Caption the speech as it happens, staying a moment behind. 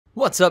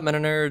What's up,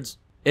 MetaNerdz?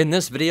 In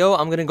this video,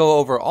 I'm going to go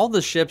over all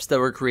the ships that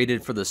were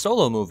created for the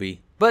Solo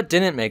movie, but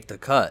didn't make the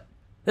cut.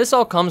 This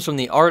all comes from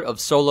the Art of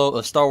Solo,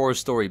 a Star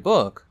Wars story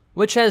book,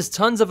 which has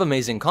tons of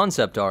amazing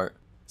concept art,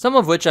 some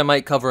of which I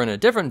might cover in a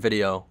different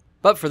video,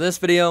 but for this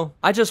video,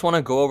 I just want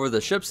to go over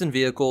the ships and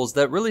vehicles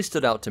that really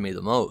stood out to me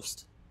the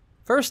most.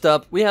 First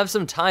up, we have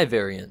some TIE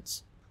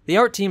variants. The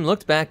art team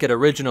looked back at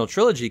original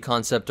trilogy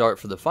concept art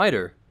for the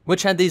fighter,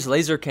 which had these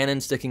laser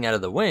cannons sticking out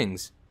of the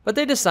wings, but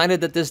they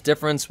decided that this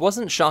difference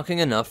wasn't shocking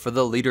enough for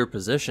the leader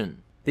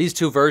position. These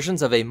two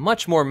versions of a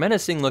much more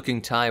menacing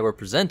looking TIE were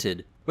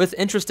presented, with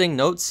interesting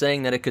notes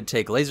saying that it could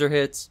take laser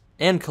hits,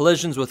 and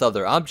collisions with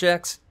other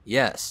objects,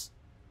 yes.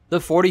 The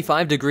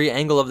 45-degree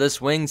angle of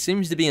this wing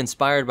seems to be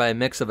inspired by a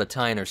mix of a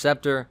TIE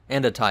Interceptor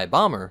and a TIE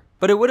Bomber,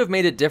 but it would have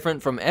made it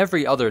different from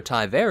every other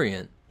TIE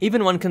variant,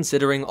 even when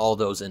considering all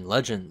those in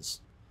Legends.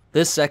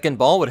 This second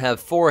ball would have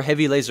 4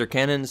 heavy laser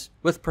cannons,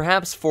 with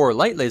perhaps 4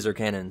 light laser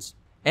cannons,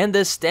 and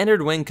this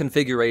standard wing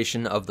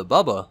configuration of the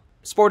Bubba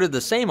sported the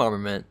same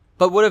armament,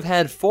 but would have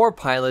had 4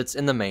 pilots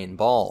in the main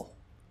ball.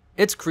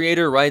 Its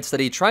creator writes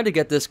that he tried to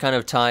get this kind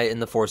of TIE in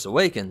The Force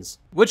Awakens,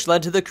 which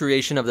led to the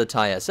creation of the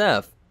TIE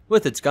SF,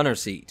 with its gunner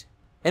seat.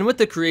 And with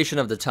the creation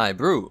of the TIE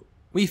Brute,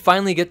 we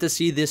finally get to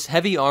see this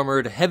heavy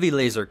armored, heavy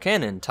laser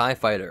cannon TIE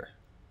fighter.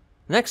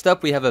 Next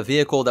up, we have a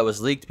vehicle that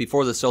was leaked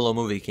before the Solo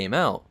movie came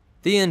out,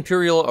 the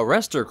Imperial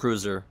Arrestor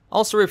Cruiser,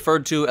 also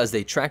referred to as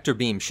the Tractor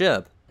Beam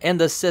Ship,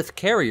 and the Sith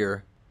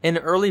Carrier, in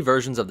early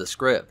versions of the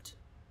script.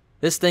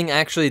 This thing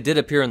actually did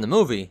appear in the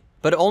movie,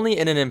 but only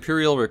in an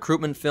Imperial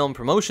recruitment film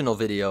promotional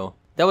video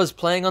that was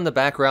playing on the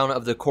background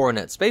of the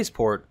Coronet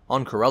spaceport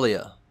on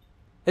Corellia.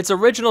 Its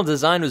original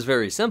design was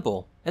very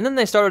simple, and then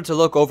they started to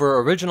look over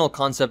original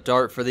concept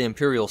art for the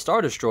Imperial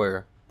Star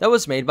Destroyer that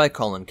was made by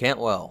Colin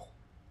Cantwell.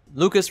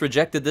 Lucas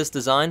rejected this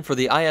design for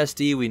the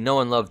ISD we know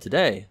and love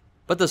today,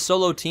 but the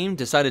Solo team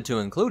decided to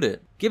include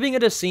it, giving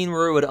it a scene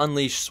where it would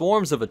unleash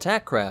swarms of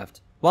attack craft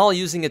while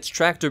using its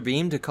tractor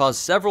beam to cause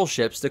several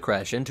ships to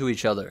crash into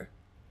each other.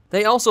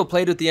 They also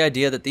played with the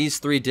idea that these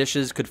 3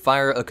 dishes could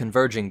fire a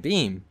converging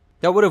beam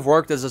that would have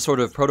worked as a sort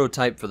of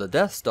prototype for the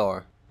Death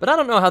Star, but I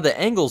don't know how the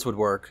angles would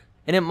work,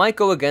 and it might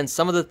go against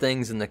some of the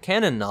things in the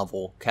canon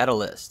novel,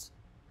 Catalyst.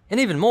 And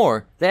even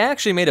more, they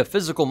actually made a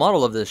physical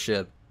model of this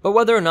ship, but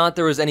whether or not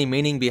there was any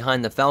meaning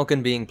behind the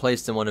Falcon being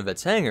placed in one of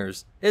its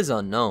hangars is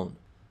unknown.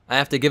 I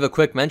have to give a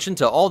quick mention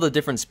to all the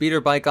different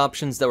speeder bike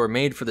options that were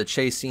made for the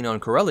chase scene on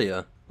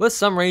Corellia, with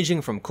some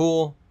ranging from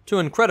cool to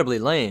incredibly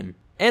lame,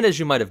 and as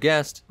you might have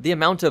guessed, the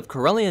amount of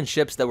Corellian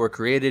ships that were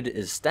created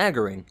is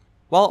staggering,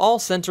 while all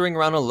centering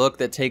around a look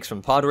that takes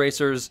from pod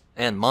racers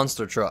and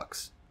monster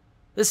trucks.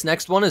 This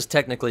next one is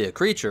technically a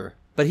creature,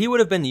 but he would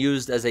have been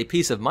used as a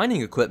piece of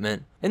mining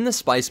equipment in the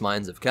spice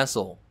mines of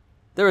Kessel.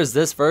 There is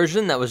this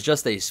version that was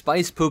just a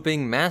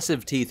spice-pooping,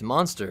 massive teeth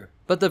monster,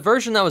 but the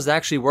version that was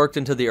actually worked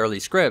into the early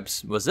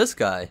scripts was this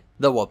guy,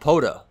 the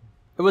Wapota.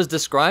 It was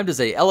described as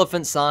a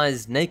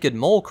elephant-sized, naked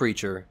mole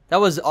creature that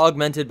was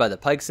augmented by the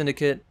Pike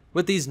Syndicate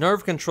with these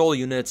nerve control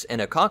units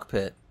and a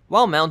cockpit,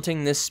 while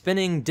mounting this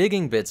spinning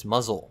digging bits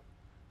muzzle.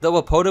 The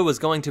Wapota was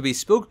going to be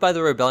spooked by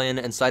the rebellion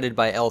and sighted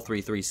by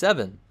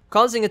L337,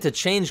 causing it to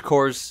change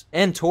course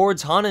and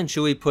towards Han and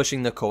Chewie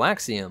pushing the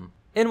coaxium,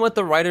 in what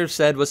the writer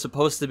said was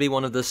supposed to be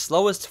one of the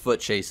slowest foot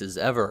chases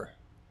ever.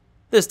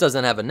 This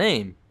doesn't have a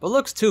name, but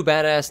looks too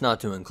badass not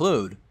to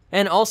include.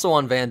 And also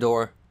on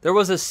Vandor, there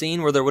was a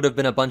scene where there would have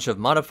been a bunch of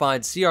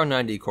modified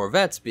CR-90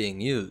 Corvettes being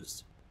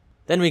used.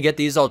 Then we get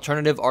these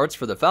alternative arts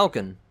for the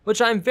Falcon,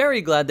 which I'm very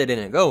glad they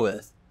didn't go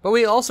with, but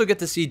we also get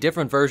to see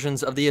different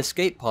versions of the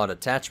escape pod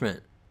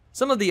attachment.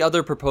 Some of the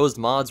other proposed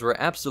mods were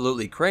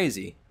absolutely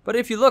crazy, but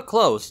if you look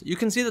close, you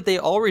can see that they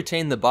all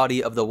retain the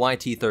body of the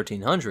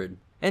YT-1300,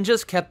 and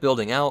just kept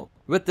building out,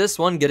 with this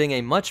one getting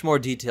a much more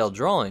detailed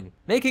drawing,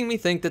 making me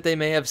think that they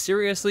may have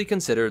seriously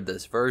considered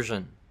this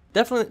version.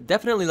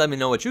 Definitely let me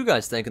know what you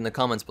guys think in the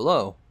comments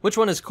below. Which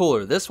one is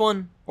cooler, this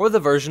one, or the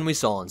version we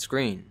saw on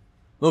screen?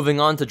 Moving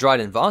on to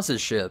Dryden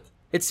Vos's ship,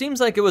 it seems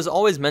like it was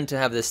always meant to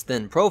have this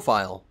thin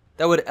profile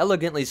that would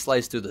elegantly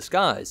slice through the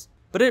skies,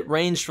 but it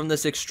ranged from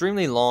this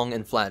extremely long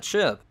and flat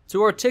ship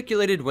to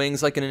articulated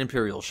wings like an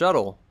Imperial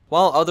shuttle,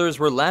 while others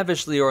were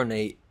lavishly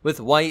ornate with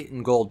white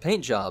and gold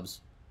paint jobs,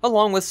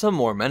 along with some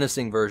more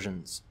menacing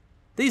versions.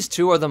 These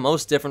two are the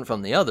most different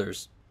from the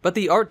others, but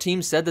the art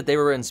team said that they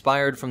were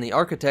inspired from the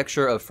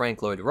architecture of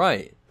Frank Lloyd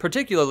Wright,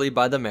 particularly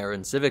by the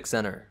Marin Civic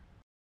Center.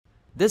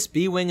 This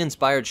B-Wing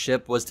inspired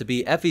ship was to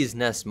be Effie's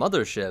Nest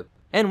mothership,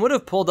 and would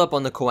have pulled up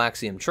on the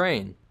coaxium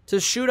train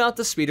to shoot out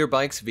the speeder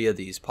bikes via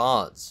these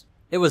pods.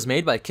 It was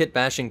made by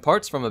kit-bashing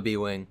parts from a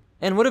B-Wing,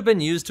 and would have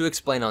been used to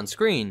explain on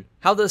screen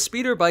how the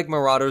speeder bike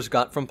marauders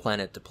got from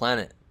planet to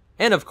planet.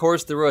 And of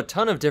course, there were a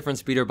ton of different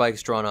speeder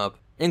bikes drawn up,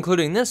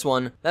 including this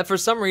one that for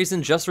some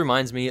reason just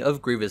reminds me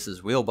of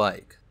Grievous's wheel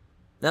bike.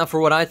 Now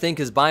for what I think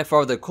is by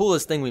far the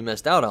coolest thing we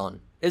missed out on,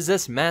 is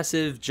this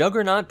massive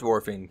juggernaut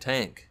dwarfing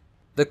tank.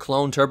 The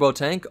clone turbo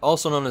tank,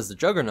 also known as the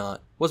Juggernaut,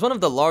 was one of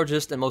the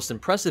largest and most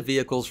impressive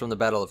vehicles from the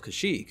Battle of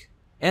Kashyyyk,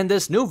 and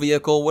this new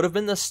vehicle would have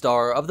been the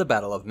star of the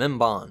Battle of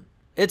Mimban.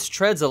 Its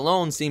treads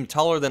alone seem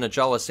taller than a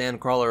Jawa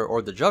Sandcrawler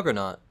or the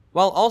Juggernaut,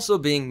 while also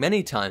being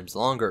many times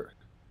longer.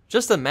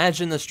 Just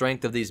imagine the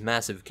strength of these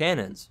massive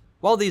cannons,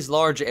 while these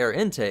large air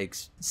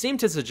intakes seem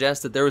to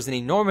suggest that there was an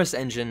enormous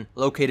engine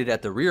located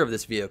at the rear of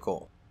this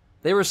vehicle.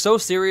 They were so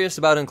serious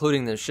about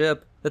including this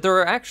ship that there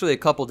are actually a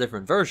couple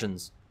different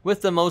versions,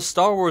 with the most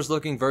Star Wars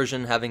looking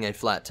version having a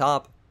flat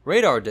top,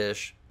 radar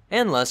dish,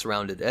 and less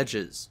rounded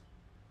edges.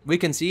 We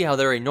can see how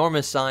their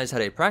enormous size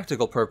had a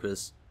practical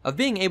purpose of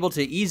being able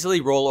to easily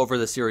roll over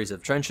the series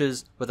of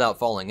trenches without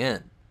falling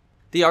in.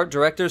 The art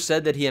director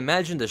said that he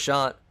imagined a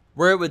shot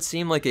where it would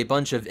seem like a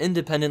bunch of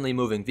independently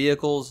moving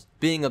vehicles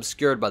being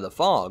obscured by the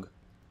fog,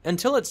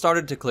 until it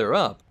started to clear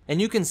up, and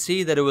you can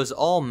see that it was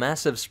all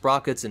massive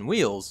sprockets and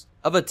wheels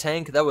of a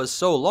tank that was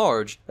so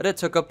large that it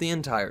took up the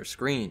entire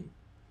screen.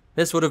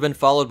 This would have been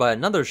followed by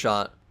another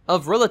shot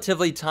of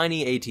relatively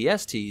tiny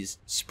ATSTs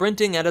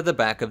sprinting out of the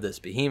back of this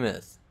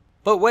behemoth.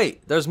 But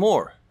wait, there's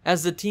more,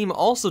 as the team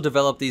also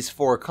developed these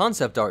 4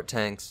 concept art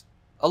tanks,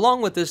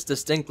 along with this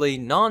distinctly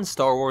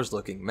non-Star Wars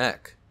looking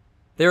mech.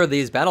 There are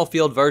these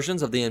battlefield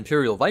versions of the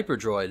Imperial Viper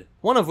droid,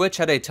 one of which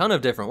had a ton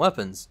of different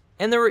weapons,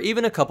 and there were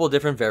even a couple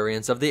different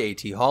variants of the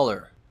AT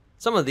Hauler.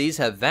 Some of these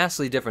have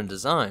vastly different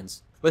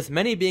designs, with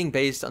many being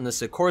based on the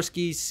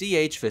Sikorsky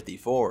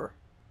CH-54,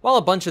 while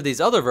a bunch of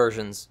these other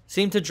versions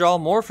seem to draw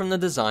more from the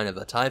design of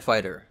a TIE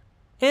fighter.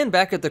 And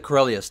back at the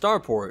Corellia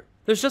starport,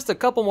 there's just a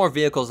couple more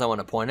vehicles I want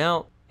to point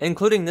out,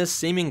 including this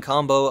seeming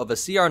combo of a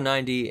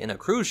CR-90 and a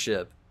cruise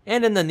ship,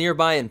 and in the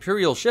nearby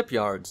Imperial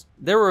shipyards,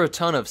 there were a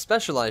ton of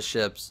specialized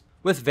ships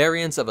with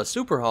variants of a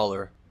super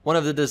hauler, one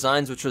of the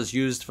designs which was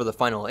used for the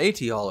final AT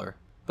hauler,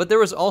 but there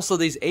was also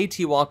these AT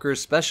walkers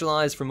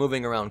specialized for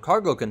moving around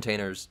cargo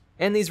containers,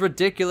 and these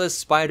ridiculous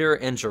spider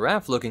and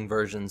giraffe looking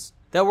versions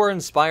that were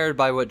inspired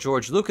by what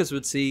George Lucas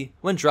would see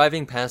when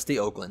driving past the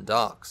Oakland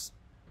docks.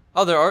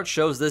 Other art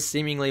shows this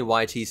seemingly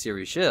YT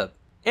series ship,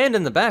 and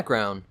in the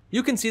background,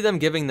 you can see them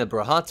giving the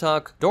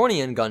Brahatak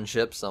Dornian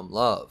gunship some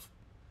love.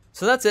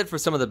 So that's it for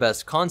some of the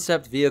best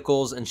concept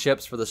vehicles and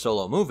ships for the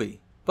Solo movie.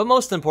 But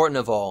most important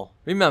of all,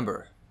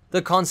 remember,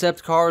 the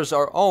concept cars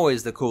are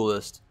always the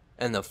coolest,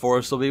 and the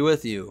Force will be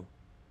with you,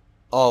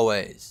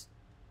 always.